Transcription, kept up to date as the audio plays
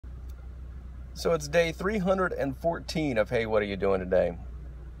So it's day 314 of Hey, What Are You Doing Today?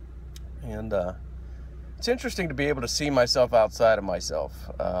 And it's interesting to be able to see myself outside of myself.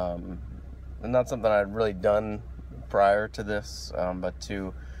 And not something I'd really done prior to this, but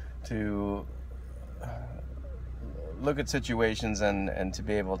to look at situations and to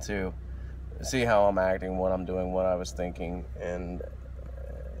be able to see how I'm acting, what I'm doing, what I was thinking, and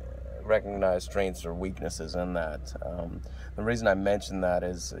recognize strengths or weaknesses in that. The reason I mention that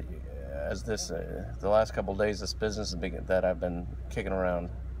is as the last couple of days, this business that I've been kicking around.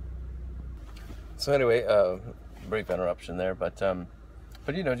 So anyway, brief interruption there, but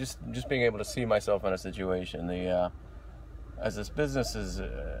you know, just being able to see myself in a situation. As this business is,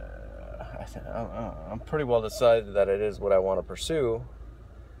 I'm pretty well decided that it is what I want to pursue,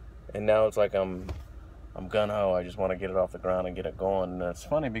 and now it's like I'm gung-ho. I just want to get it off the ground and get it going. And it's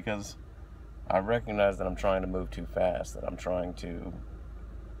funny because I recognize that I'm trying to move too fast, that I'm trying to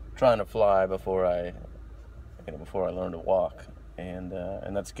fly before I learn to walk. And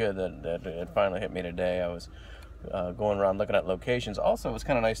that's good that it finally hit me today. I was going around looking at locations. Also, it was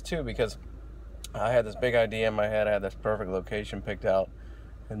kind of nice too because I had this big idea in my head. I had this perfect location picked out,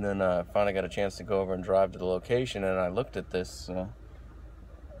 and then I finally got a chance to go over and drive to the location, and I looked at this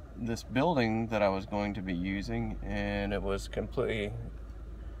building that I was going to be using, and it was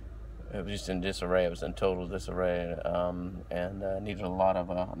just in disarray. It was in total disarray, and needed a lot of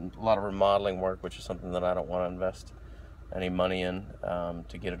remodeling work, which is something that I don't want to invest any money in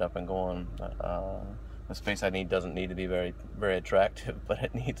to get it up and going. The space I need doesn't need to be very, very attractive, but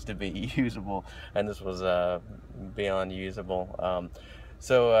it needs to be usable, and this was beyond usable.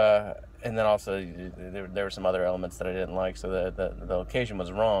 And then also there were some other elements that I didn't like, so the location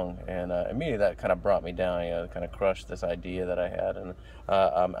was wrong, and immediately that kind of brought me down. You know, kind of crushed this idea that I had, and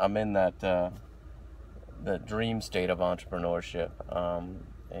I'm in that dream state of entrepreneurship,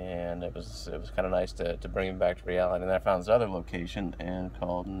 and it was kind of nice to bring me back to reality. And I found this other location and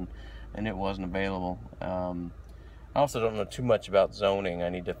called, and it wasn't available. I also don't know too much about zoning. I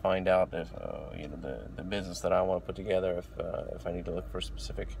need to find out if you know, the business that I want to put together, if I need to look for a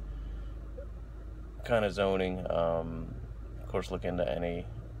specific kind of zoning. Of course, look into any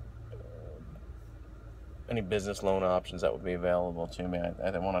business loan options that would be available to me.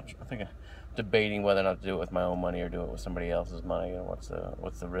 I think I'm debating whether or not to do it with my own money or do it with somebody else's money. You know, what's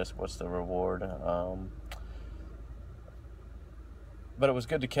the risk? What's the reward? But it was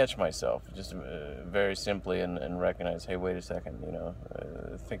good to catch myself, just very simply, and recognize, hey, wait a second, you know,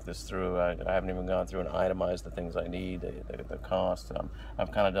 think this through. I haven't even gone through and itemized the things I need, the cost.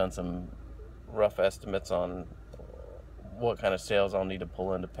 I've kind of done some rough estimates on what kind of sales I'll need to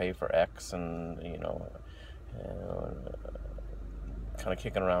pull in to pay for X, and kind of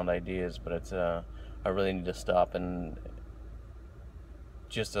kicking around ideas. But it's I really need to stop and,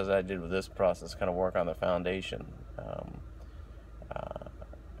 just as I did with this process, kind of work on the foundation.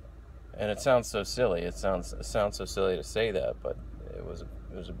 And it sounds so silly. It sounds so silly to say that, but it was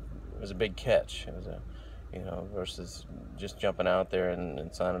a big catch. It was versus just jumping out there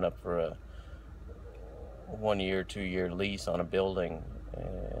and signing up for a 1 year, 2 year lease on a building,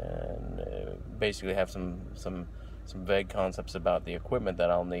 and basically have some vague concepts about the equipment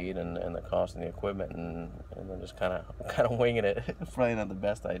that I'll need and the cost of the equipment, and then just kind of winging it. Probably not the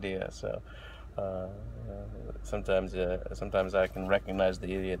best idea. So. Sometimes I can recognize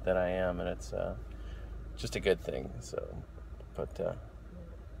the idiot that I am, and it's just a good thing. So, but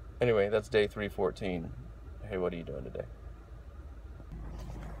anyway, that's day 314. Hey, what are you doing today?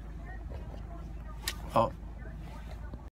 Oh.